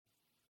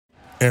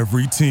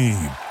Every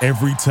team,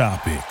 every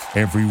topic,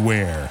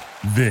 everywhere.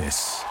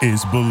 This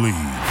is Believe.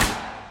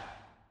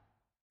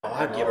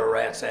 I'd give a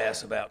rat's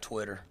ass about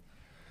Twitter.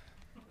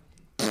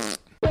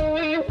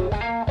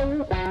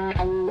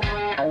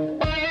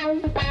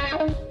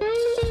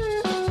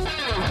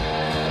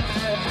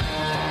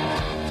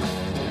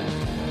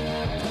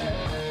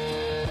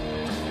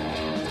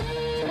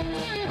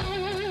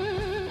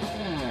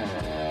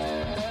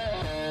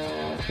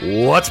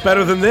 What's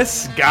better than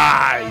this?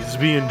 Guys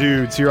being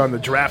dudes here on the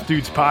Draft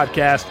Dudes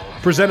podcast,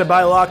 presented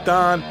by Locked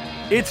On.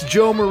 It's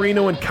Joe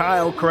Marino and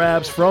Kyle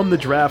Krabs from the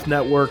Draft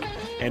Network,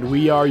 and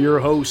we are your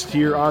hosts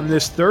here on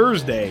this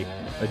Thursday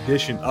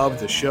edition of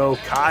the show.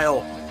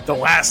 Kyle, the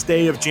last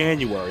day of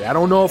January. I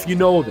don't know if you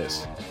know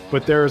this,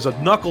 but there's a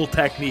knuckle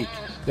technique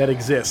that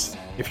exists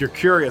if you're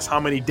curious how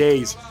many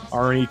days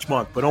are in each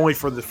month, but only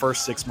for the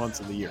first 6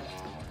 months of the year.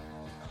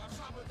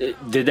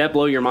 Did that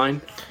blow your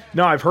mind?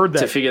 No, I've heard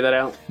that. To figure that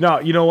out? No,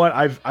 you know what?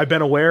 I've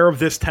been aware of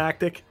this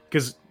tactic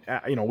because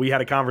we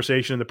had a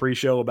conversation in the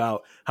pre-show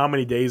about how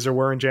many days there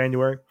were in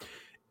January,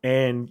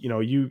 and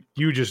you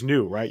just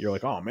knew, right? You're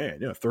like, oh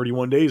man,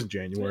 31 days in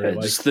January.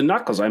 It's the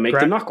knuckles. I make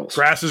the knuckles.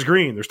 Grass is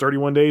green. There's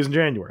 31 days in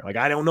January. Like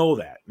I don't know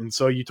that, and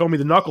so you told me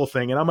the knuckle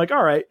thing, and I'm like,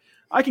 all right,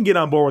 I can get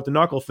on board with the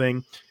knuckle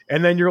thing,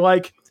 and then you're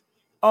like,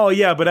 oh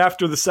yeah, but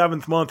after the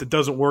 7th month, it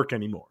doesn't work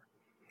anymore.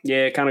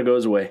 Yeah, it kind of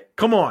goes away.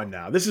 Come on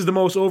now. This is the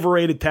most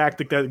overrated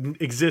tactic that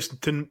exists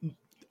to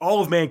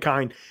all of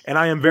mankind, and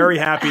I am very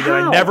happy that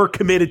I never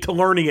committed to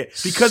learning it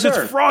because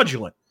it's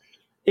fraudulent.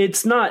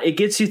 It's not. It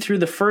gets you through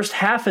the first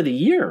half of the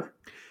year.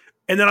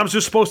 And then I'm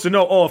just supposed to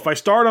know, if I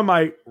start on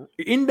my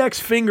index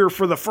finger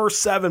for the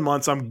first 7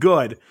 months, I'm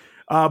good.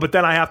 But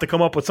then I have to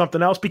come up with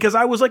something else because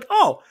I was like,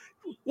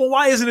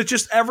 why isn't it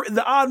just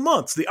the odd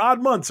months? The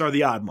odd months are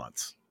the odd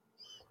months.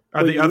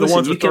 Are the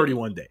ones with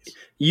 31 days.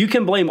 You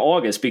can blame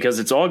August because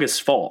it's August's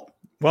fault.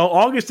 Well,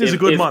 August is a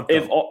good month.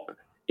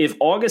 If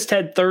August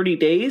had 30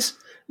 days,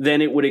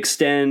 then it would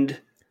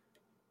extend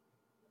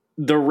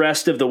the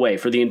rest of the way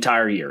for the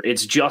entire year.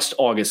 It's just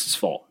August's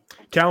fault.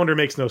 Calendar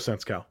makes no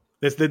sense, Cal.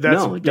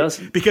 No, it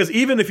doesn't. Because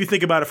even if you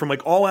think about it from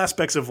like all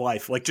aspects of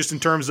life, like just in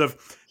terms of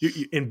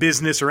in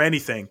business or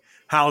anything,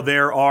 how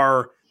there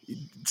are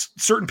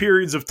certain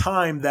periods of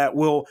time that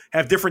will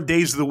have different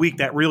days of the week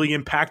that really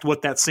impact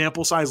what that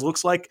sample size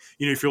looks like.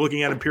 If you're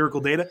looking at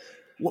empirical data,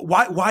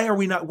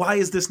 why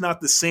is this not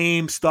the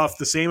same stuff,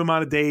 the same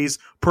amount of days,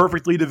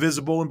 perfectly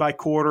divisible and by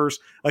quarters?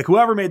 Like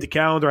whoever made the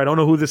calendar, I don't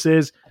know who this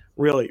is,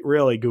 really,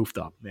 really goofed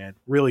up, man.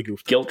 Really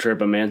goofed up. Guilt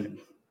tripping, man.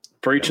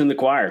 Preaching the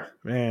choir.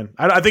 Man,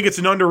 I think it's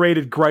an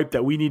underrated gripe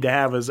that we need to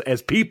have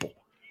as people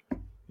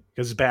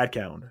because it's a bad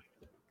calendar.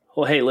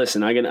 Well, hey,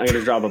 listen, I'm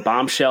gonna drop a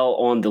bombshell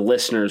on the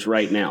listeners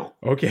right now.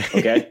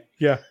 Okay?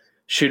 Yeah.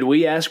 Should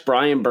we ask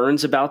Brian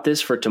Burns about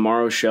this for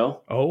tomorrow's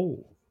show?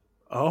 Oh.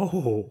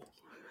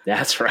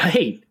 That's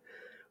right.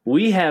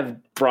 We have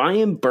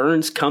Brian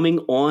Burns coming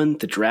on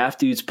the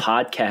Draft Dudes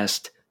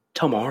podcast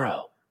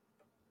tomorrow.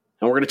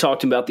 And we're going to talk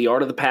to him about the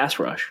art of the pass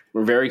rush.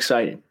 We're very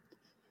excited.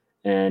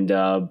 And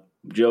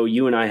Joe,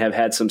 you and I have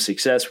had some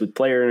success with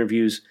player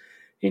interviews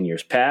in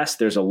years past.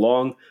 There's a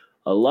long,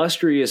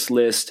 illustrious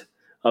list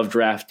of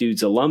Draft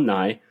Dudes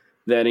alumni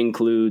that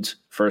includes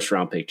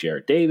first-round pick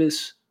Jarrett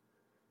Davis,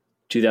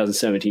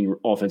 2017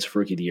 Offensive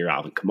Rookie of the Year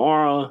Alvin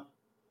Kamara.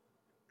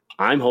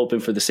 I'm hoping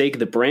for the sake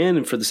of the brand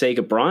and for the sake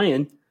of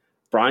Brian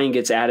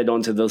gets added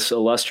onto this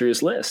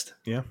illustrious list.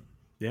 Yeah.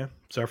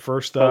 It's our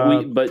first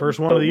first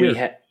one of the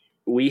year.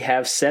 We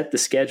have set the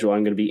schedule.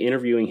 I'm going to be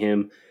interviewing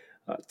him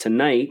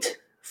tonight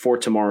for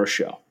tomorrow's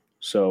show.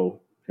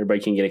 So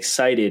everybody can get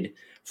excited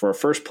for our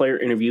first player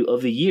interview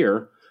of the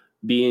year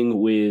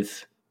being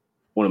with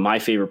one of my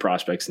favorite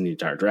prospects in the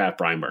entire draft,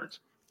 Brian Burns.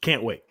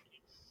 Can't wait.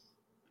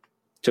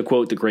 To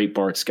quote the great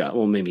Bart Scott,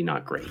 well, maybe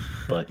not great,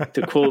 but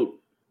to quote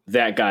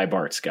that guy,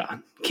 Bart Scott.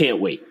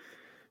 Can't wait.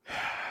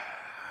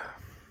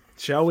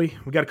 Shall we?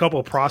 We got a couple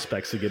of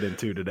prospects to get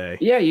into today.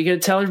 Yeah, you gonna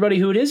tell everybody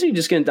who it is, or you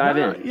just gonna dive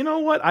in? You know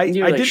what? I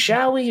did.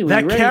 Shall we?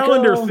 That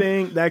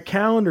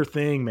calendar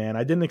thing, man.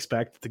 I didn't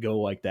expect it to go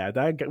like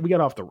that. We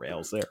got off the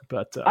rails there,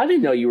 but I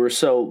didn't know you were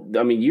so.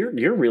 I mean,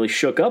 you're really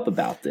shook up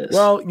about this.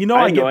 Well,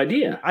 I had no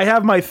idea. I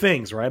have my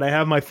things, right? I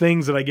have my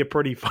things that I get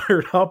pretty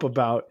fired up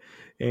about,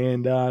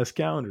 and this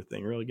calendar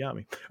thing really got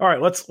me. All right,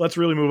 let's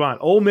really move on.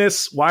 Ole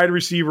Miss wide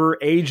receiver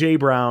A.J.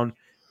 Brown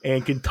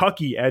and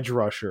Kentucky edge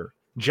rusher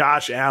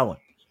Josh Allen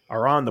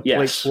are on the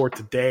plate for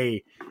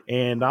today.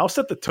 And I'll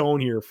set the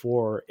tone here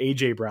for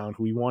A.J. Brown,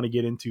 who we want to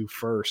get into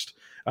first.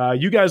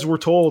 You guys were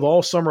told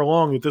all summer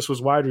long that this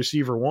was wide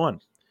receiver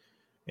one.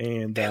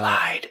 And they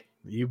lied.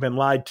 You've been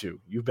lied to.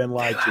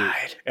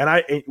 And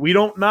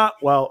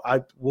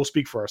we'll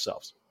speak for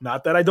ourselves.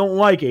 Not that I don't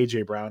like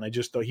A.J. Brown. I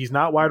just thought he's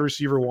not wide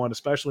receiver one,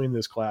 especially in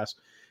this class.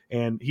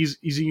 And he's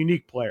a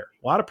unique player.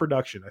 A lot of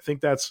production. I think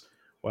that's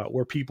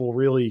where people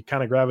really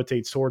kind of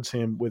gravitates towards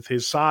him with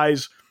his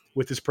size,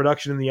 with his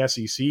production in the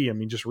SEC. I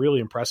mean, just really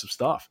impressive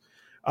stuff.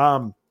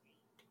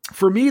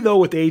 For me, though,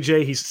 with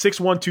AJ, he's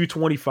 6'1",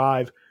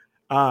 225.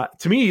 To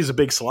me, he's a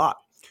big slot.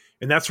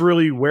 And that's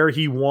really where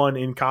he won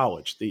in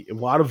college. A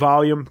lot of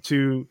volume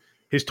to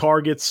his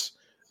targets.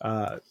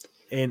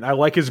 And I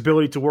like his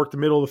ability to work the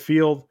middle of the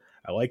field.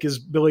 I like his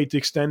ability to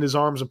extend his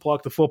arms and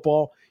pluck the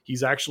football.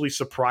 He's actually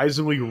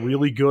surprisingly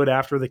really good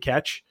after the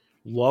catch.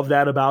 Love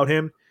that about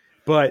him.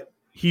 But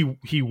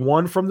he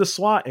won from the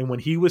slot. And when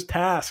he was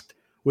tasked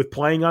with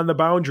playing on the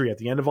boundary at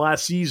the end of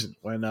last season,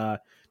 when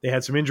they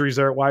had some injuries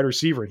there at wide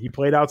receiver, and he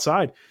played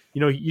outside,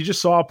 you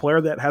just saw a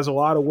player that has a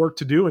lot of work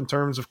to do in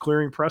terms of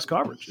clearing press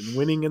coverage and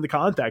winning in the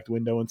contact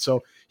window. And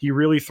so he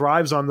really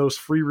thrives on those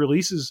free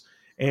releases.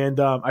 And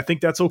I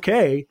think that's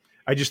okay.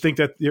 I just think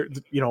that,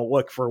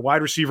 look, for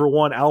wide receiver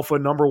one, alpha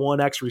number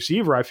 1X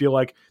receiver, I feel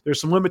like there's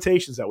some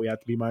limitations that we have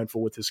to be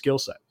mindful with his skill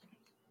set.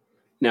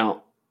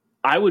 Now,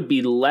 I would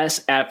be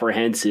less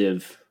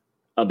apprehensive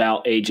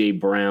about A.J.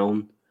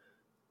 Brown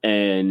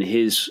and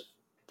his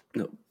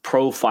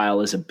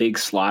profile as a big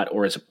slot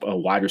or as a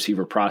wide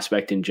receiver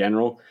prospect in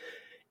general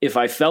if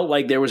I felt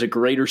like there was a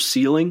greater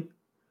ceiling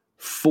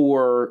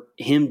for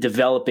him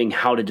developing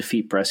how to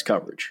defeat press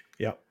coverage.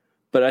 Yeah.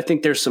 But I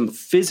think there's some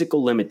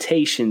physical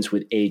limitations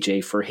with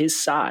AJ for his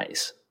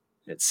size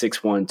at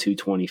 6'1",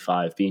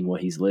 225 being what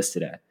he's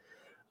listed at.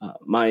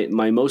 My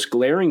most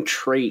glaring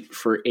trait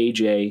for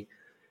AJ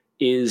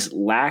is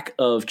lack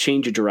of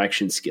change of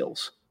direction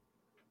skills.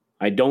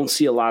 I don't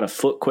see a lot of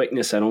foot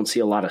quickness. I don't see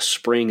a lot of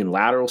spring and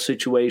lateral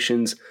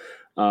situations.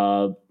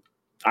 I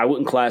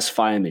wouldn't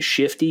classify him as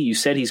shifty. You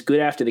said he's good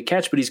after the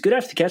catch, but he's good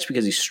after the catch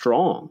because he's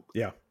strong.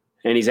 Yeah.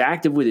 And he's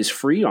active with his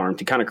free arm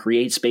to kind of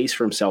create space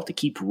for himself to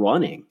keep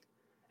running.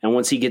 And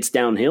once he gets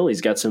downhill,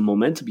 he's got some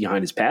momentum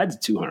behind his pads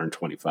at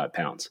 225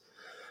 pounds.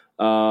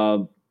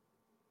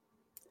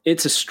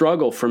 It's a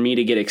struggle for me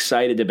to get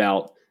excited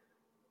about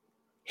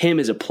him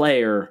as a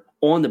player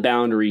on the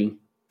boundary,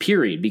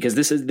 period, because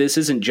this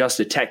isn't just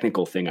a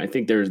technical thing. I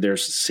think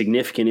there's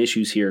significant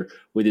issues here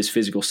with his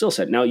physical skill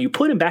set. Now, you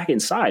put him back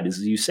inside, as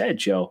you said,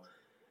 Joe.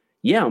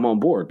 Yeah, I'm on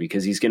board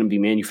because he's going to be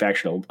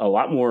manufactured a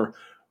lot more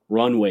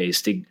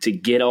runways to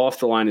get off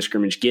the line of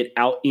scrimmage, get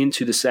out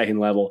into the second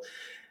level.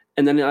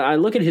 And then I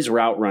look at his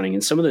route running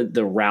and some of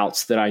the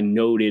routes that I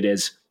noted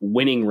as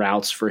winning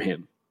routes for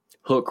him.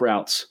 Hook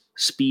routes,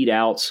 speed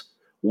outs,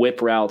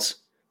 whip routes,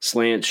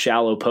 slants,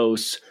 shallow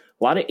posts,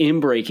 a lot of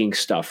in-breaking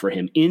stuff for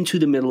him into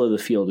the middle of the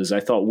field is I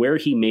thought where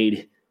he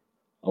made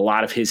a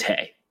lot of his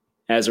hay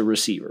as a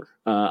receiver.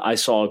 I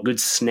saw a good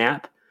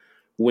snap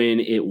when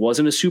it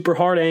wasn't a super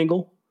hard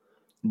angle,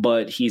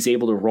 but he's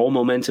able to roll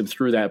momentum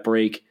through that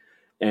break,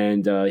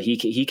 and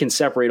he can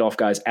separate off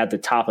guys at the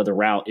top of the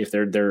route if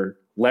they're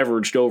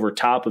leveraged over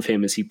top of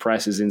him as he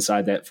presses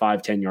inside that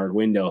 5-10 yard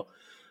window.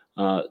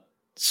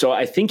 So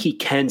I think he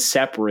can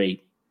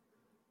separate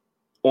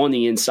on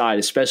the inside,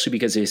 especially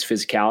because of his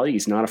physicality.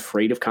 He's not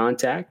afraid of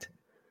contact.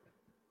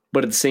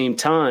 But at the same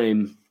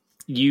time,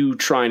 you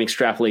try and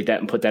extrapolate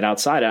that and put that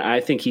outside. I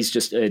think he's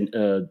just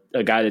a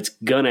guy that's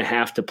going to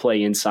have to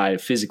play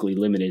inside, physically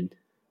limited,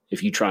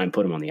 if you try and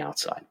put him on the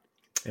outside.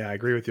 Yeah, I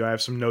agree with you. I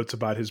have some notes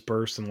about his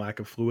burst and lack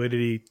of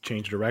fluidity,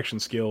 change direction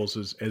skills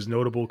as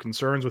notable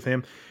concerns with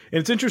him. And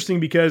it's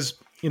interesting because,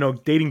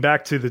 dating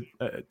back to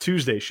the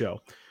Tuesday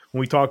show, when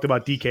we talked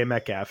about DK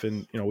Metcalf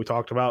and, we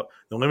talked about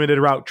the limited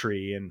route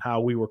tree and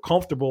how we were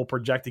comfortable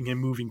projecting him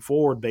moving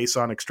forward based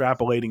on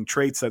extrapolating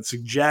traits that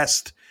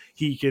suggest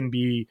he can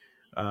be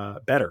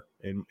better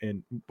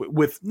and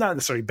with not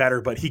necessarily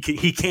better, but he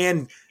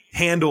can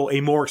handle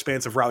a more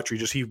expansive route tree,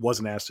 just he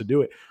wasn't asked to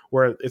do it.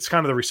 Where it's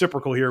kind of the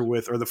reciprocal here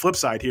or the flip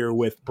side here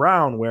with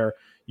Brown, where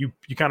you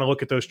kind of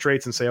look at those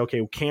traits and say,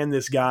 okay, can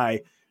this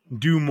guy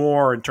do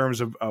more in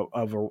terms of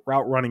a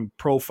route running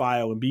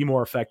profile and be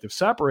more effective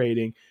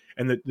separating?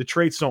 And the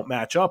traits don't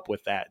match up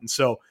with that. And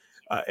so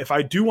if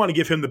I do want to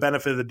give him the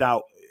benefit of the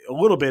doubt a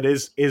little bit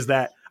is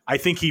that I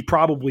think he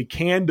probably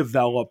can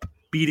develop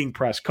beating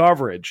press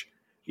coverage,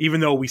 even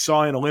though we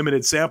saw in a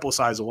limited sample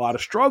size a lot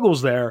of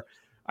struggles there.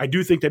 I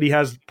do think that he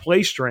has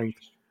play strength,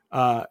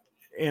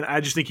 and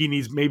I just think he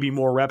needs maybe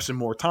more reps and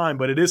more time,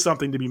 but it is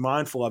something to be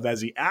mindful of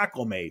as he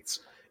acclimates.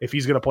 If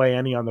he's going to play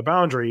any on the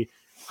boundary,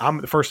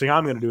 the first thing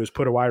I'm going to do is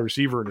put a wide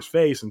receiver in his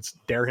face and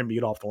dare him to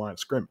get off the line of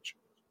scrimmage.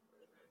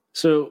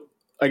 So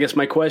I guess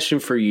my question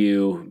for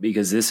you,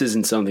 because this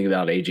isn't something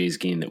about AJ's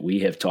game that we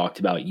have talked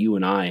about, you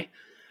and I,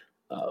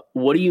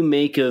 what do you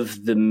make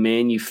of the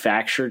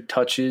manufactured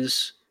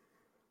touches?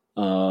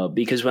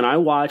 Because when I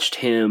watched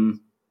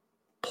him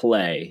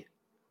play,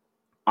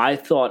 I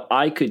thought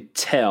I could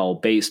tell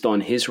based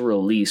on his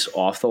release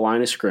off the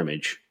line of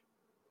scrimmage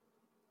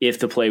if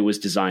the play was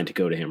designed to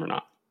go to him or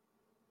not.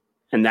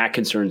 And that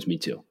concerns me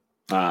too.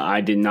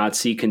 I did not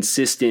see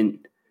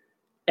consistent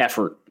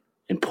effort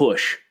and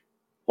push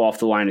off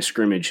the line of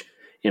scrimmage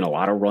in a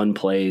lot of run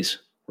plays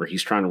where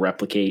he's trying to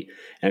replicate.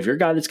 And if you're a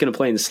guy that's going to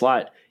play in the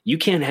slot, you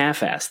can't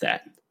half-ass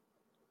that.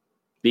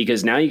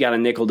 Because now you got a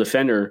nickel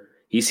defender.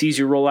 He sees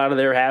you roll out of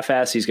there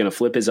half-ass, he's going to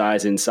flip his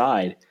eyes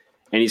inside,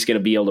 and he's going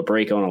to be able to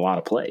break on a lot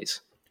of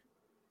plays.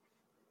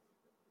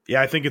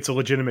 Yeah, I think it's a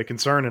legitimate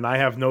concern, and I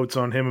have notes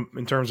on him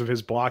in terms of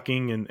his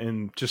blocking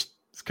and just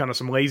it's kind of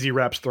some lazy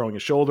reps, throwing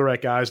his shoulder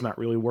at guys, not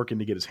really working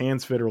to get his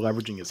hands fit or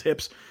leveraging his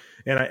hips.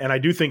 And I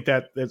do think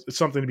that that's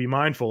something to be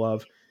mindful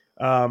of.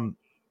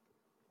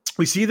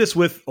 We see this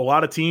with a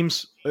lot of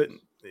teams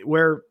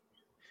where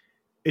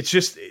it's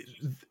just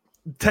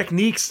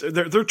techniques.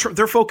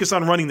 They're focused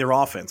on running their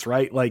offense,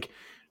 right? Like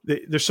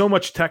there's so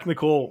much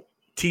technical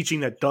teaching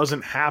that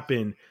doesn't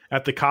happen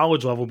at the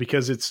college level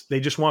because they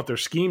just want their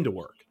scheme to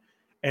work.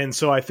 And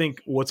so I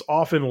think what's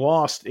often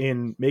lost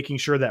in making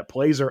sure that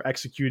plays are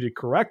executed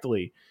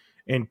correctly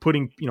and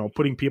putting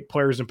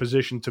players in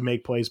position to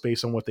make plays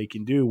based on what they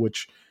can do,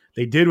 which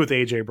they did with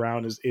A.J.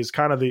 Brown, is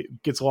kind of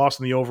gets lost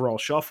in the overall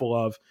shuffle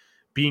of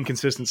being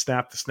consistent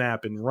snap to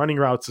snap and running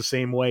routes the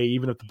same way,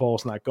 even if the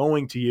ball's not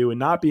going to you, and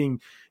not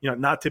being,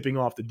 not tipping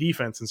off the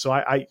defense. And so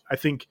I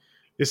think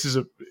this is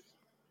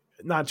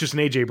not just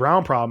an A.J.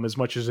 Brown problem as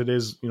much as it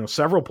is,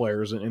 several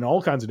players in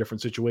all kinds of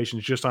different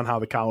situations, just on how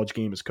the college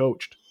game is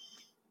coached.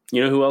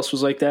 You know who else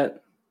was like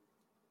that?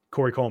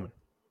 Corey Coleman.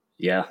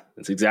 Yeah,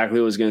 that's exactly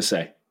what I was going to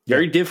say.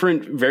 Very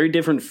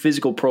different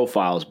physical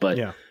profiles,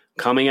 but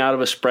coming out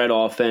of a spread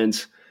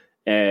offense,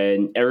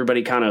 and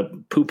everybody kind of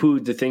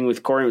poo-pooed the thing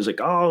with Corey. It was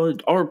like, oh,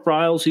 Art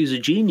Briles, he's a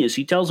genius.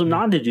 He tells him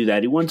not to do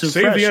that. He wants him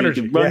Save fresh the so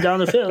energy. he can run down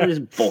the field. It's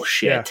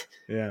bullshit.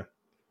 Yeah.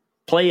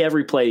 Play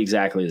every play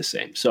exactly the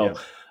same. So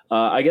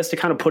I guess to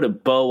kind of put a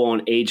bow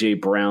on A.J.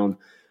 Brown,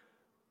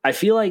 I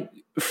feel like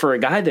for a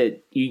guy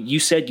that you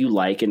said you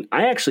like, and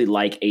I actually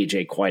like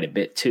A.J. quite a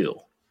bit too.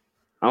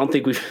 I don't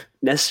think we've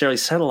necessarily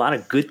said a lot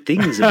of good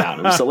things about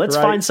him. So let's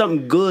find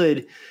something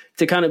good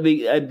to kind of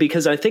be,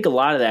 because I think a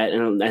lot of that,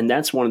 and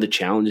that's one of the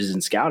challenges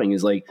in scouting,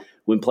 is like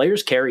when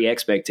players carry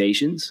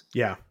expectations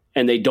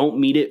and they don't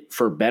meet it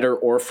for better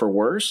or for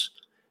worse,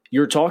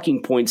 your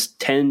talking points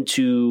tend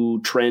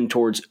to trend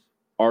towards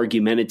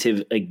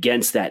argumentative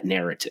against that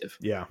narrative.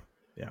 Yeah.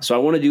 So I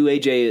want to do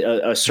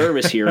AJ a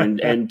service here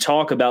and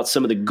talk about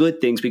some of the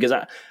good things, because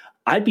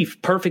I'd be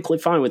perfectly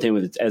fine with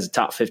him as a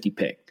top 50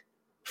 pick.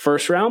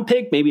 First round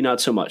pick, maybe not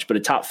so much, but a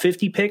top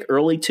 50 pick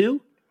early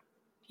too.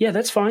 Yeah,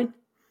 that's fine.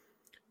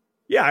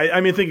 Yeah,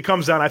 I think it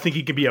comes down. I think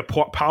he could be a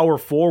power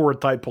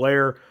forward type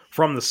player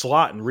from the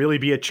slot and really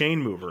be a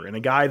chain mover, and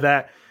a guy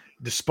that,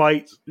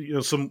 despite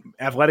some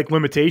athletic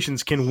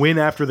limitations, can win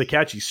after the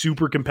catch. He's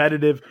super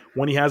competitive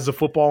when he has the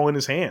football in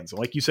his hands. And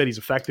like you said, he's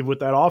effective with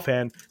that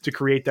offhand to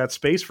create that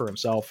space for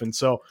himself. And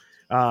so,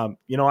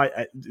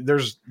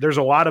 there's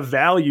a lot of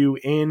value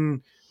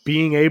in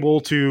being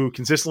able to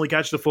consistently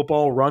catch the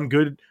football, run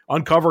good,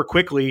 uncover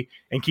quickly,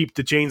 and keep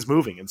the chains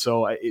moving. And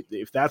so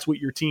if that's what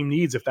your team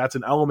needs, if that's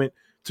an element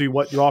to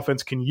what your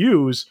offense can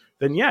use,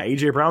 then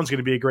A.J. Brown's going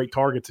to be a great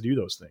target to do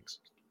those things.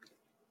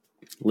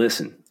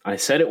 Listen, I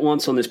said it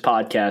once on this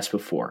podcast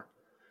before.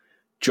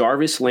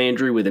 Jarvis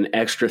Landry with an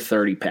extra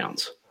 30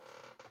 pounds.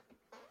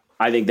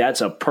 I think that's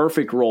a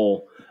perfect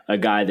role, a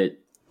guy that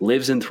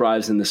lives and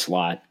thrives in the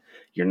slot.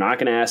 You're not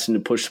going to ask him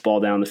to push the ball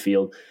down the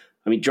field.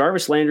 I mean,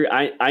 Jarvis Landry,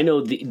 I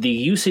know the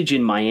usage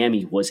in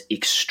Miami was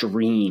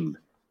extreme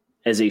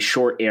as a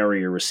short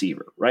area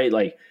receiver, right?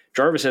 Like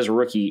Jarvis as a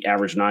rookie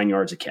averaged 9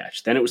 yards a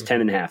catch. Then it was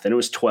 10.5. Then it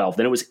was 12.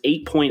 Then it was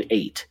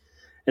 8.8.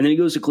 And then he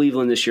goes to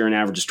Cleveland this year and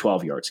averages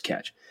 12 yards a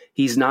catch.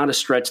 He's not a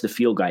stretch the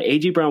field guy.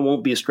 A.J. Brown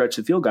won't be a stretch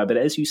the field guy, but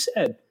as you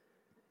said,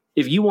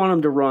 if you want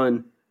him to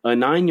run a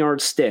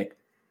 9-yard stick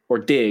or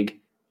dig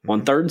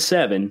on 3rd and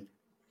 7,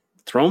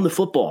 throw him the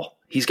football.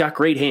 He's got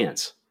great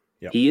hands.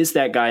 Yep. He is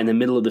that guy in the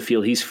middle of the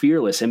field. He's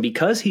fearless. And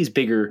because he's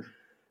bigger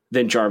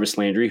than Jarvis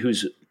Landry,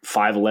 who's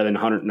 5'11",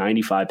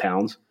 195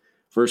 pounds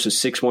versus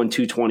 6'1",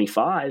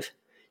 225,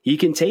 he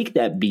can take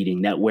that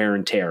beating, that wear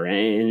and tear,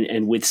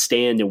 and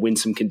withstand and win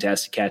some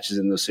contested catches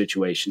in those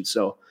situations.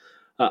 So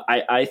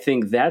I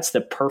think that's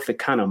the perfect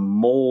kind of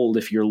mold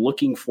if you're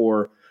looking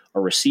for a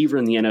receiver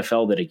in the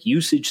NFL that a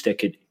usage that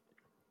could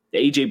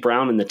A.J.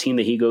 Brown and the team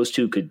that he goes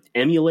to could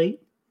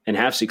emulate and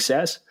have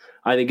success.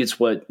 I think it's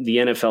what the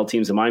NFL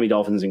teams, the Miami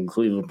Dolphins and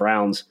Cleveland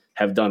Browns,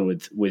 have done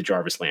with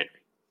Jarvis Landry.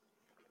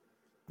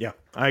 Yeah,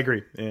 I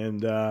agree.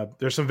 And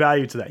there's some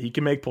value to that. He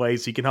can make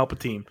plays. He can help a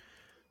team.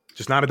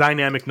 Just not a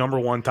dynamic number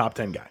 1 top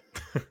 10 guy.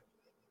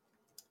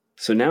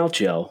 So now,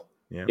 Joe,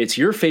 it's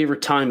your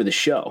favorite time of the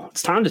show.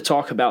 It's time to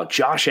talk about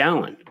Josh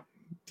Allen.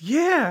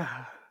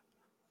 Yeah.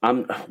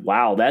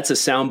 Wow, that's a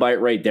soundbite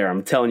right there.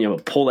 I'm telling you, I'm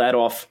going to pull that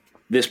off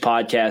this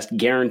podcast,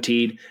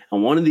 guaranteed.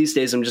 And one of these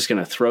days, I'm just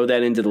going to throw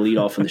that into the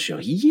leadoff of the show.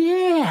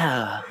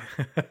 Yeah.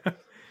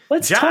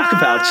 Let's talk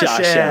about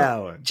Josh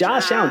Allen.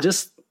 Josh Allen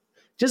just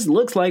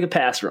looks like a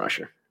pass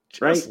rusher,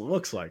 right? Just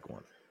looks like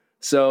one.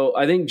 So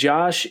I think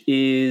Josh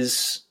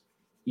is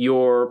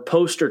your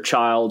poster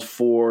child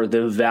for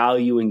the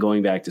value in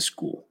going back to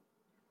school,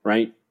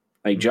 right?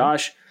 Like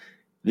Josh,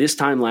 this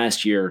time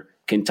last year,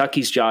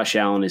 Kentucky's Josh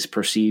Allen is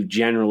perceived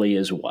generally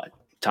as what?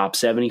 Top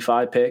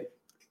 75 pick?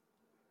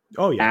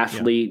 Oh, yeah.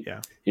 Athlete,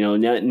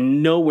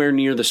 nowhere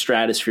near the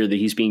stratosphere that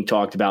he's being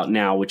talked about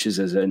now, which is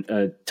as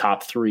a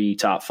top 3,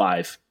 top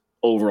 5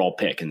 overall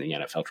pick in the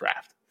NFL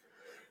draft.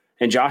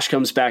 And Josh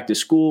comes back to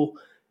school,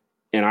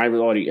 and I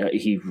thought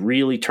he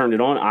really turned it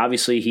on.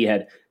 Obviously, he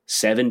had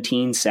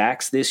 17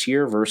 sacks this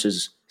year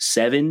versus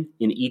 7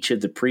 in each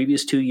of the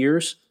previous 2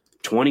 years,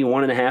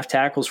 21.5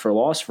 tackles for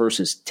loss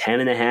versus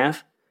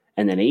 10.5,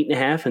 and then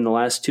 8.5 in the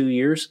last 2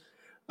 years.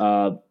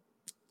 Talk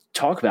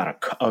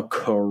about a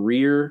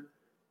career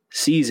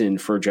season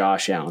for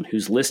Josh Allen,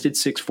 who's listed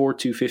 6'4",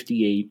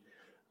 258.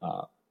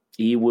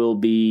 He will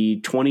be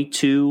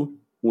 22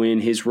 when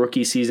his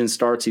rookie season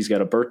starts. He's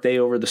got a birthday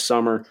over the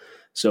summer,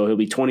 so he'll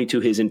be 22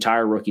 his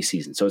entire rookie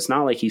season. So it's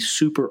not like he's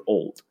super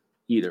old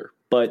either,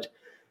 but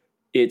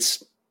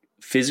it's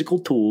physical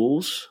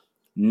tools,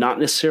 not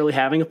necessarily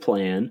having a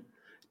plan,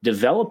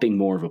 developing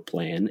more of a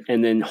plan,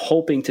 and then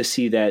hoping to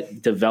see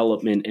that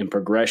development and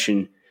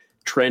progression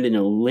trend in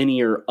a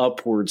linear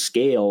upward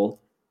scale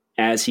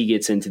as he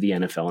gets into the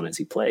NFL and as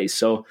he plays.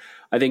 So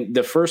I think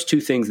the first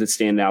two things that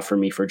stand out for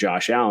me for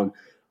Josh Allen,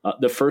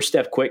 the first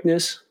step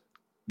quickness,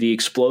 the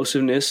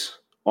explosiveness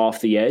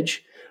off the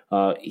edge.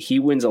 He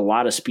wins a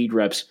lot of speed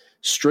reps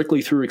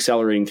strictly through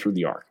accelerating through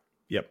the arc.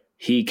 Yep.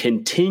 He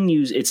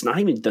continues. It's not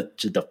even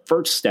the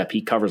first step.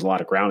 He covers a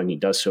lot of ground and he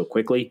does so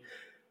quickly.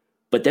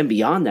 But then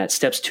beyond that,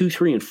 steps 2,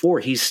 3, and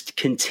 4, he's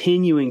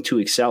continuing to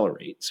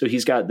accelerate. So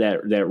he's got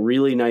that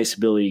really nice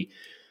ability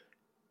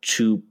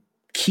to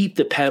keep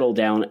the pedal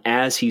down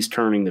as he's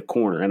turning the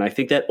corner. And I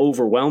think that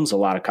overwhelms a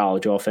lot of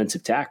college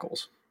offensive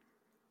tackles.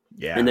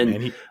 Yeah. And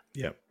then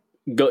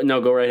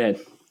go right ahead.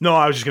 No,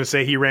 I was just going to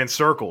say he ran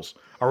circles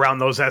around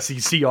those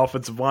SEC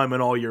offensive linemen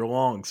all year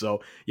long.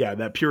 So, yeah,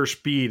 that pure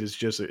speed is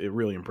just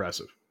really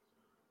impressive.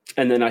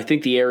 And then I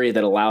think the area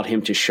that allowed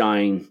him to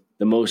shine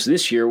the most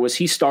this year was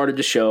he started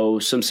to show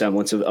some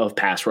semblance of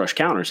pass rush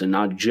counters and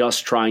not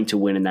just trying to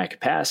win in that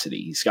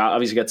capacity. He's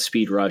obviously got the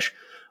speed rush.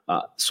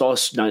 Saw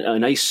a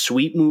nice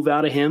sweep move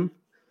out of him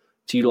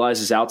to utilize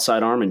his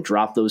outside arm and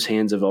drop those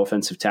hands of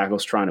offensive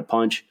tackles trying to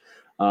punch,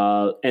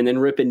 and then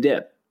rip and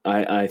dip.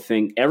 I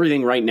think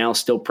everything right now is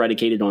still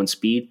predicated on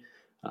speed.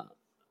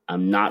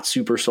 I'm not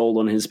super sold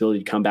on his ability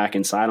to come back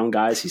inside on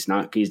guys. He's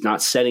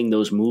not setting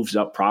those moves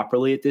up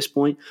properly at this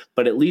point,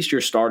 but at least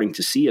you're starting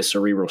to see a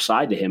cerebral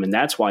side to him, and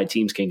that's why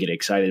teams can get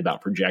excited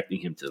about projecting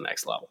him to the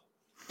next level.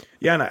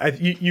 Yeah, and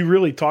you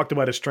really talked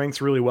about his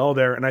strengths really well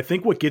there, and I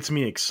think what gets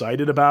me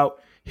excited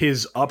about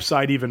his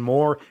upside even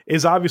more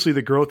is obviously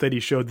the growth that he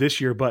showed this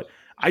year, but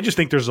I just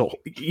think there's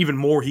even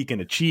more he can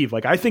achieve.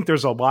 Like, I think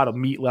there's a lot of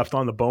meat left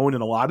on the bone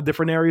in a lot of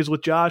different areas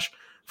with Josh.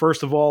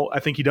 First of all, I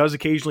think he does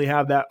occasionally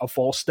have a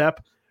false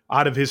step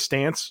out of his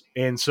stance,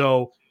 and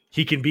so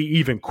he can be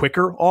even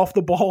quicker off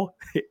the ball,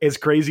 as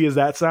crazy as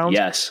that sounds.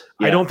 Yes.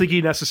 Yeah. I don't think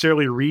he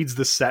necessarily reads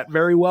the set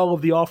very well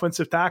of the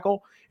offensive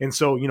tackle, and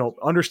so,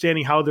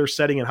 understanding how they're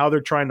setting and how they're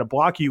trying to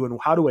block you and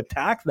how to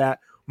attack that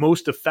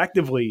most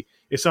effectively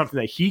is something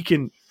that he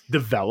can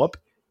develop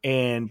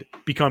and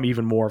become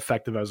even more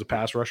effective as a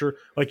pass rusher.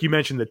 Like you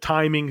mentioned, the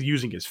timing,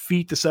 using his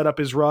feet to set up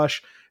his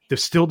rush, they're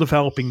still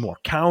developing more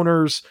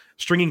counters,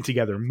 stringing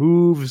together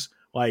moves.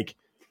 Like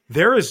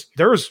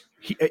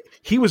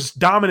he was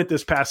dominant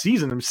this past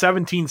season.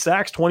 17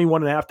 sacks,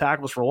 21.5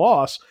 tackles for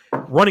loss,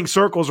 running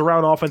circles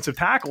around offensive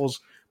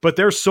tackles. But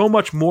there's so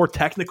much more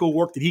technical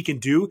work that he can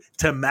do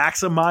to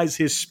maximize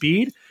his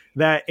speed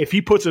that if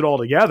he puts it all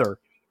together,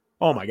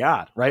 oh my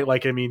God, right?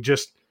 Like, I mean,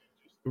 just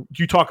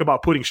you talk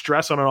about putting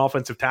stress on an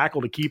offensive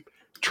tackle to keep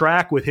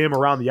track with him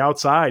around the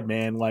outside,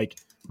 man. Like,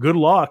 good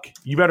luck.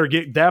 You better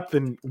get depth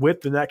and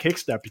width in that kick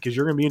step because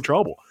you're going to be in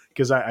trouble,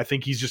 because I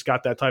think he's just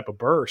got that type of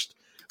burst.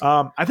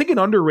 I think an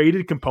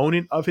underrated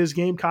component of his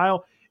game,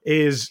 Kyle,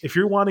 is if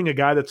you're wanting a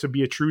guy that's to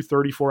be a true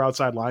 34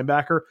 outside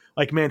linebacker,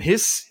 like, man,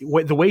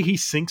 the way he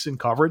sinks in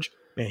coverage,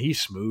 man, he's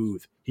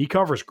smooth. He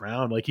covers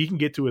ground. Like, he can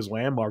get to his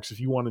landmarks if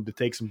you wanted to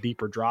take some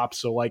deeper drops.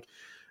 So, like,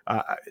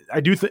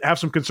 I do have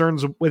some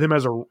concerns with him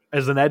as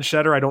an edge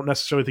setter. I don't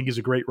necessarily think he's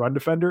a great run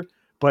defender,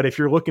 but if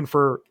you're looking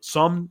for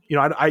some,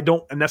 I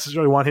don't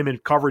necessarily want him in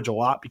coverage a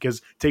lot because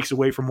it takes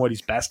away from what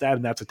he's best at,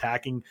 and that's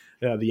attacking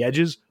the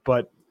edges.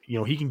 But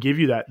he can give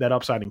you that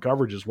upside in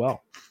coverage as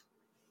well.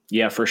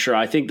 Yeah, for sure.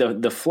 I think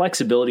the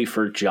flexibility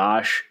for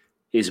Josh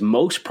is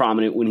most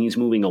prominent when he's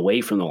moving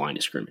away from the line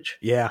of scrimmage.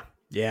 Yeah.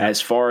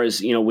 As far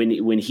as,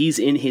 when he's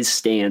in his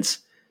stance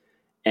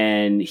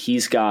and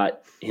he's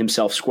got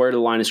himself square to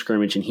the line of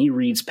scrimmage and he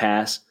reads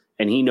pass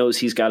and he knows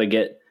he's got to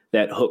get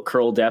that hook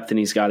curl depth and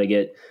he's got to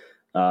get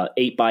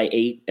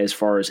 8x8 as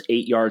far as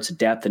 8 yards of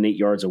depth and 8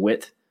 yards of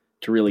width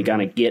to really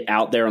kind of get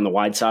out there on the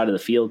wide side of the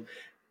field.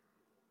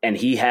 And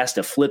he has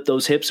to flip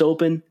those hips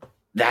open.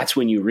 That's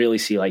when you really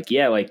see,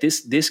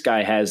 this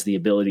guy has the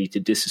ability to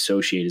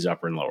disassociate his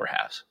upper and lower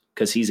halves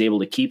because he's able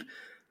to keep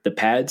the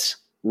pads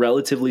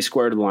relatively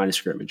square to the line of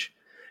scrimmage.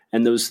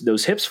 And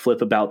those hips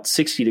flip about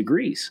 60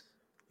 degrees.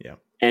 Yeah.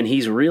 And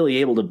he's really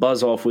able to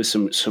buzz off with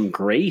some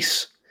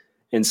grace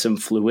and some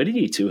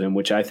fluidity to him,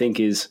 which I think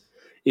is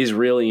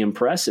really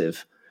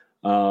impressive.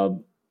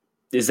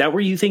 Is that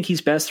where you think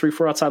he's best,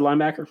 3-4 outside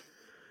linebacker?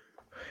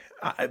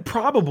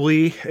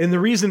 Probably. And the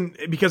reason,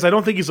 because I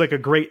don't think he's like a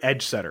great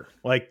edge setter.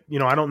 Like,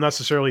 I don't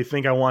necessarily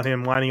think I want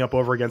him lining up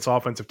over against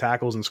offensive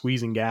tackles and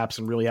squeezing gaps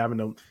and really having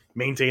to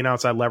maintain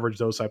outside leverage,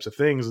 those types of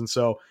things. And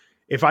so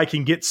if I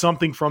can get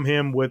something from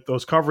him with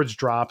those coverage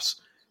drops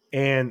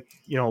and,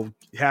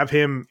 have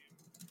him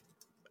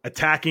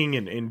attacking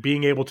and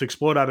being able to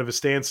explode out of his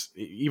stance,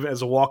 even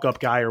as a walk-up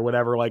guy or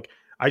whatever. Like,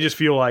 I just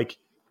feel like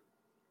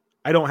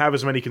I don't have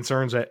as many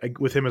concerns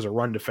with him as a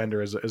run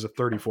defender as a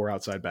 34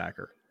 outside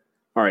backer.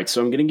 All right,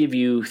 so I'm going to give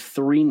you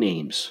 3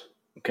 names,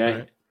 okay?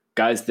 Right.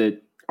 Guys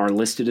that are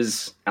listed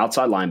as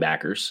outside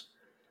linebackers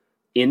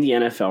in the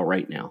NFL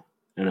right now.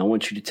 And I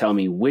want you to tell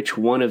me which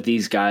one of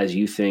these guys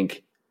you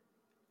think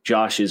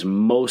Josh is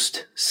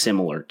most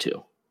similar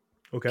to.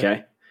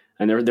 Okay?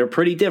 And they're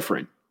pretty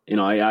different.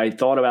 I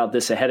thought about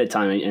this ahead of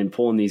time and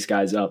pulling these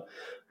guys up.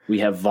 We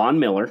have Von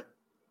Miller,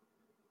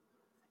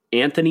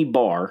 Anthony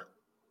Barr,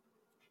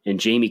 and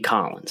Jamie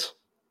Collins.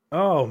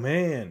 Oh,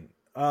 man.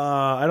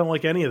 I don't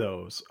like any of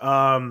those.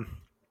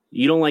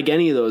 You don't like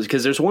any of those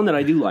because there's one that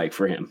I do like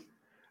for him.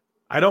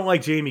 I don't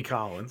like Jamie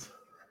Collins,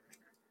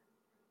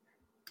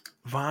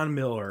 Von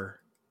Miller,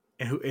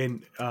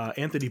 and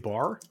Anthony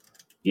Barr.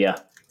 Yeah.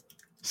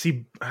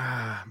 See,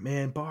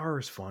 man, Barr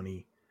is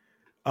funny.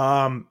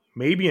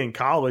 Maybe in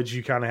college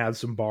you kind of had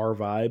some Barr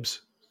vibes.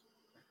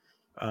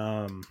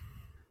 I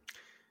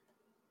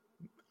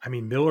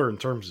mean, Miller in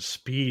terms of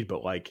speed,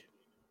 but like,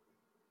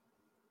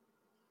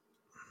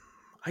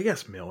 I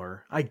guess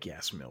Miller.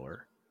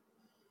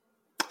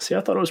 See,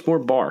 I thought it was more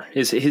Barr.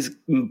 His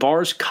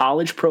Barr's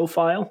college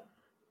profile.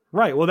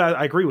 Right. Well,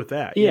 I agree with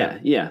that.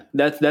 Yeah.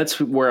 That's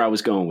where I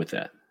was going with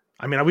that.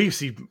 I mean, we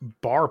see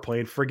Barr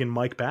playing friggin'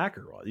 Mike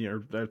Backer,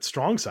 that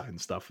strong side and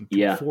stuff. And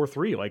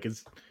 4-3, like,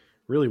 it's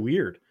really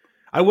weird.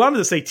 I wanted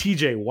to say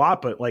TJ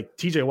Watt, but like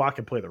TJ Watt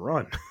can play the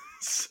run.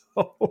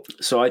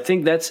 So I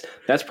think that's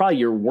probably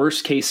your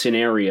worst case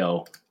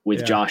scenario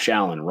with Josh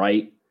Allen,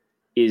 right?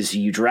 Is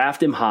you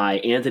draft him high.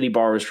 Anthony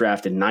Barr was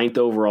drafted 9th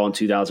overall in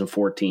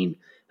 2014.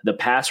 The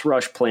pass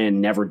rush plan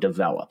never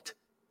developed.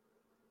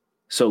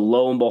 So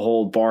lo and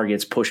behold, Barr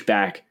gets pushed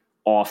back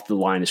off the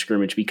line of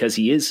scrimmage because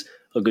he is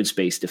a good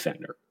space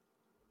defender.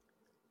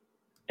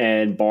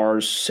 And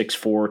Barr's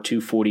 6'4",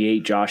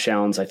 248. Josh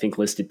Allen's, I think,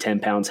 listed 10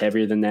 pounds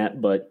heavier than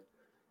that, but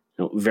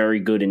very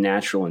good and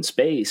natural in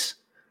space.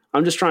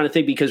 I'm just trying to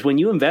think because when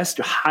you invest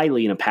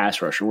highly in a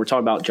pass rusher, we're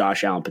talking about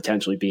Josh Allen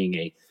potentially being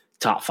a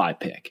top 5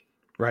 pick.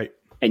 Right.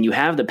 And you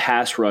have the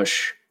pass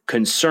rush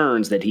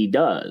concerns that he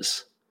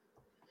does.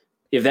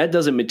 If that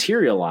doesn't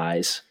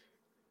materialize,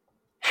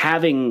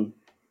 having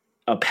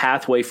a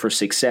pathway for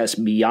success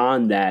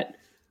beyond that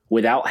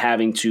without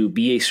having to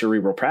be a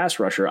cerebral pass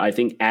rusher, I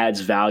think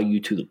adds value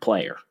to the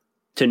player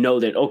to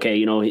know that,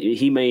 okay,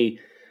 he may,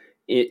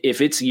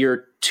 if it's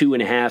year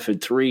 2.5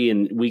 and 3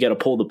 and we got to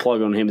pull the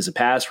plug on him as a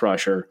pass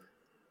rusher,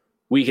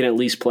 we can at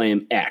least play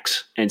him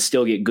X and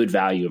still get good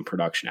value and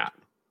production out.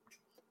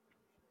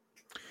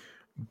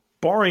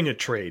 Barring a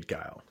trade,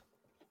 Kyle,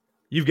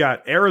 you've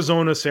got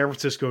Arizona, San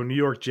Francisco, New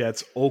York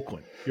Jets,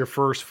 Oakland, your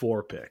first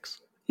 4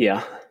 picks.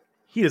 Yeah.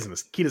 He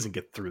doesn't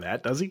get through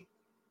that, does he?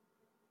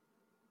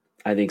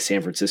 I think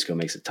San Francisco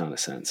makes a ton of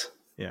sense.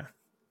 Yeah.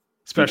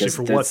 Especially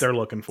for what they're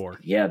looking for.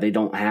 Yeah, they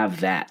don't have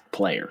that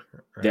player.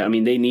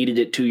 Right. They needed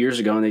it 2 years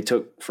ago, and they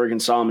took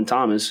friggin' Solomon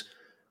Thomas,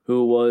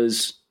 who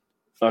was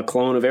a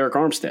clone of Eric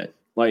Armstead.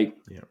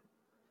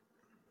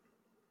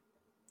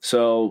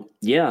 So,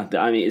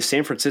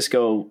 San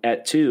Francisco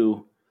at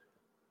 2.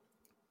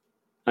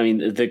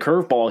 The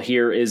curveball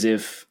here is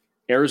if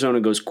Arizona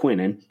goes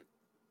Quinnen,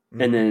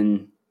 and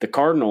then the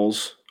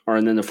Cardinals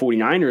and then the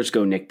 49ers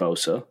go Nick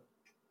Bosa.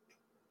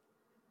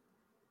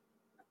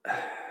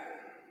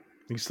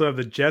 You still have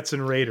the Jets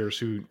and Raiders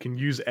who can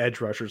use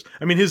edge rushers.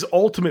 His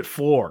ultimate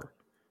floor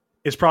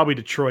is probably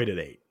Detroit at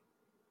 8.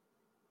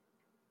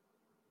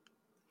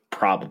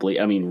 Probably.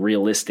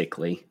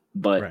 Realistically.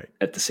 But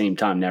at the same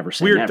time, never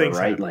say weird never, things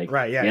right?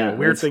 Happen.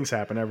 Weird things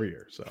happen every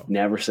year. So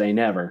never say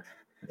never.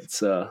 It's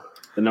the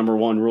number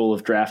one rule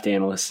of draft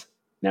analysts.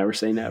 Never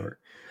say never.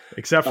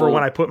 Except for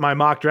when I put my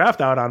mock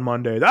draft out on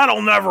Monday.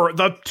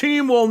 The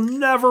team will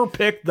never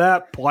pick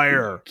that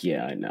player.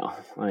 Yeah, I know.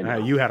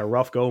 You had a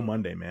rough go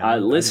Monday,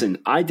 man. Listen,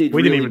 I did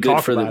we really didn't even good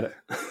talk for about it.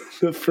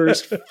 The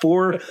first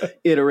 4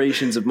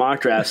 iterations of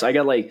mock drafts. I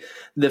got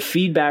the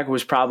feedback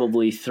was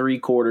probably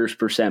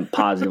 0.75%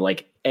 positive,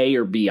 like A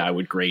or B, I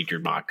would grade your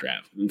mock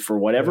draft. And for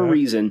whatever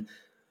reason,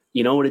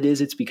 you know what it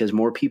is? It's because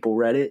more people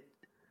read it,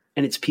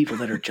 and it's people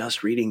that are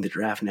just reading the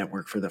Draft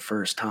Network for the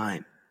first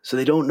time. So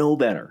they don't know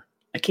better.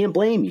 I can't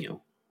blame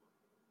you.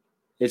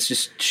 It's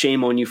just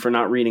shame on you for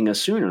not reading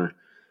us sooner,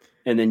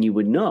 and then you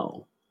would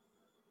know.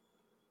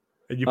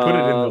 And you put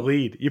it in the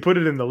lead. You put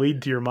it in the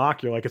lead to your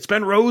mock. You're like, it's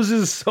been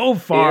roses so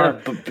far.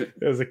 Yeah, but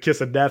it was a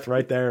kiss of death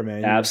right there,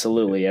 man.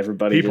 Absolutely.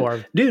 Everybody. People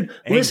are Dude,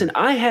 angry. Listen,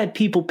 I had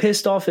people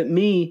pissed off at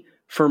me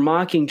for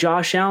mocking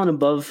Josh Allen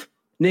above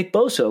Nick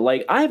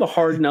Bosa. I have a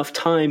hard enough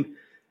time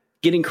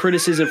getting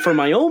criticism for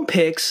my own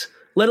picks,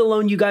 let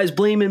alone you guys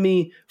blaming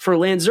me for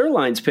Lance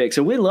Zierlein's picks.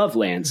 And we love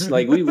Lance.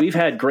 We've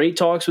had great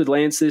talks with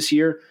Lance this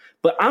year,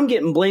 but I'm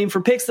getting blamed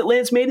for picks that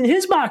Lance made in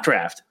his mock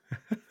draft.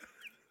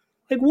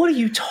 What are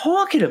you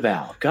talking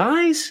about,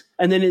 guys?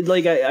 And then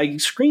I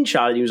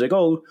screenshotted. He was like,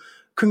 "Oh,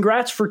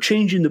 congrats for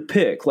changing the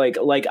pick." Like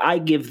I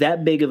give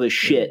that big of a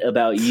shit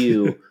about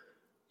you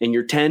and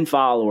you're 10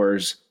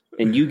 followers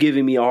and you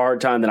giving me a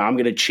hard time that I'm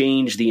going to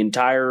change the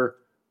entire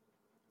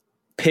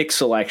pick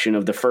selection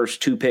of the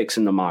first 2 picks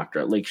in the mock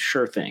draft, like,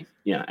 sure thing.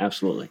 Yeah,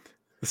 absolutely.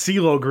 The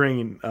CeeLo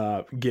Green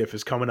GIF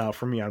is coming out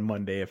for me on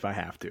Monday if I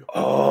have to.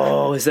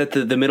 Oh, is that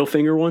the middle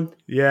finger one?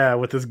 Yeah,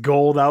 with his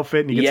gold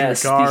outfit and he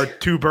gets in the car,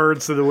 2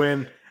 birds to the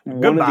win.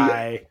 One Goodbye.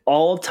 of the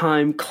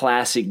all-time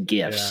classic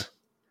GIFs. Yeah.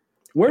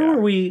 Where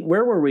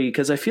were we?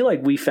 Because I feel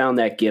like we found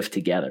that GIF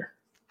together.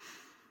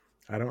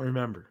 I don't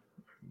remember,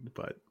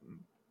 but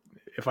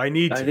if I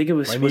need to, I think it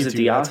was the Emmys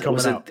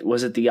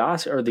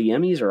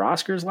or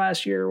Oscars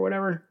last year or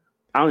whatever?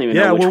 I don't even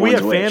know which were we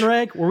one's at which.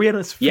 FanRag? Were we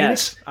at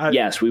Phoenix?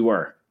 Yes, we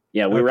were.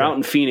 Yeah, we were out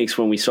in Phoenix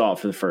when we saw it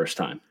for the first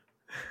time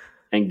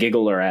and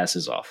giggled our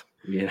asses off.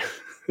 Yeah,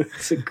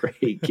 it's a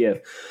great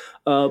GIF.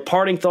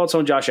 Parting thoughts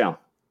on Josh Allen?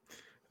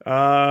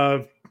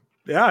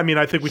 Yeah, I mean,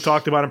 I think we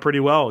talked about him pretty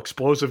well.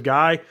 Explosive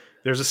guy.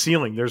 There's a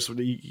ceiling. There's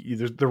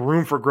the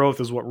room for growth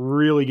is what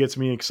really gets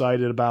me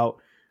excited about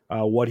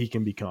what he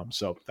can become.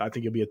 So I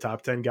think he'll be a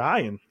top 10 guy,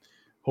 and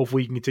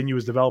hopefully he can continue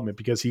his development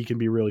because he can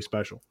be really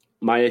special.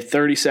 My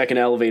 30-second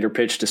elevator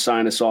pitch to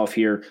sign us off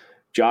here.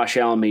 Josh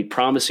Allen made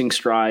promising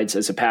strides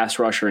as a pass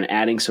rusher and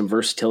adding some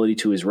versatility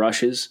to his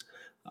rushes.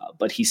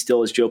 But he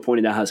still, as Joe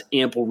pointed out, has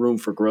ample room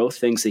for growth,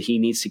 things that he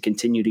needs to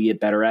continue to get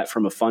better at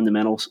from a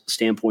fundamental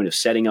standpoint of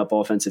setting up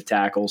offensive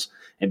tackles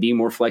and being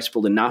more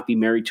flexible to not be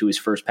married to his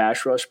first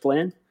pass rush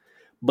plan.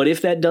 But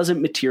if that doesn't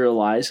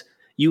materialize,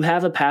 you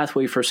have a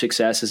pathway for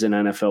success as an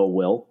NFL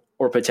will,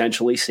 or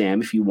potentially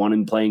Sam, if you want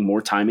him playing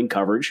more time in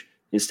coverage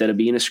instead of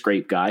being a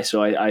scrape guy.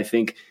 So I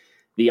think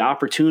the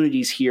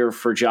opportunities here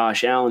for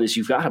Josh Allen is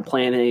you've got a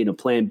plan A and a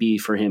plan B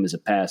for him as a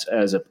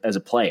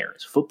player,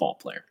 as a football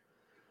player.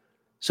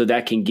 So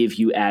that can give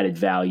you added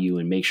value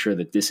and make sure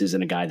that this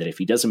isn't a guy that if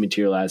he doesn't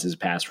materialize as a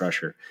pass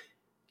rusher,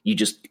 you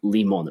just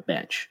leave him on the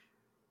bench.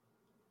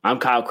 I'm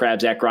Kyle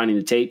Krabs at Grinding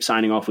the Tape,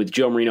 signing off with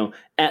Joe Marino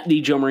at the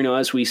Joe Marino.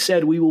 As we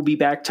said, we will be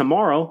back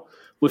tomorrow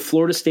with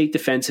Florida State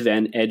defensive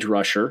end edge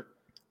rusher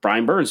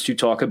Brian Burns to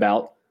talk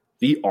about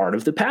the art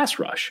of the pass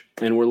rush.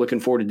 And we're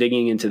looking forward to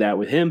digging into that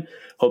with him.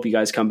 Hope you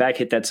guys come back,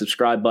 hit that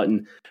subscribe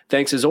button.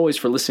 Thanks as always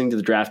for listening to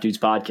the Draft Dudes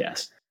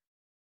podcast.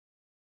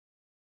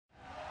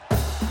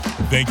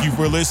 Thank you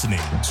for listening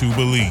to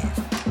Believe.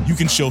 You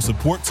can show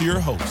support to your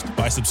host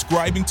by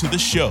subscribing to the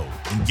show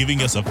and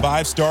giving us a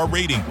 5-star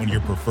rating on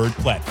your preferred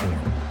platform.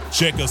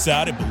 Check us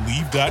out at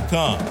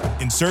Believe.com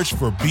and search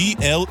for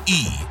BLEAV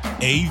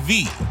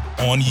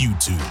on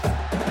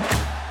YouTube.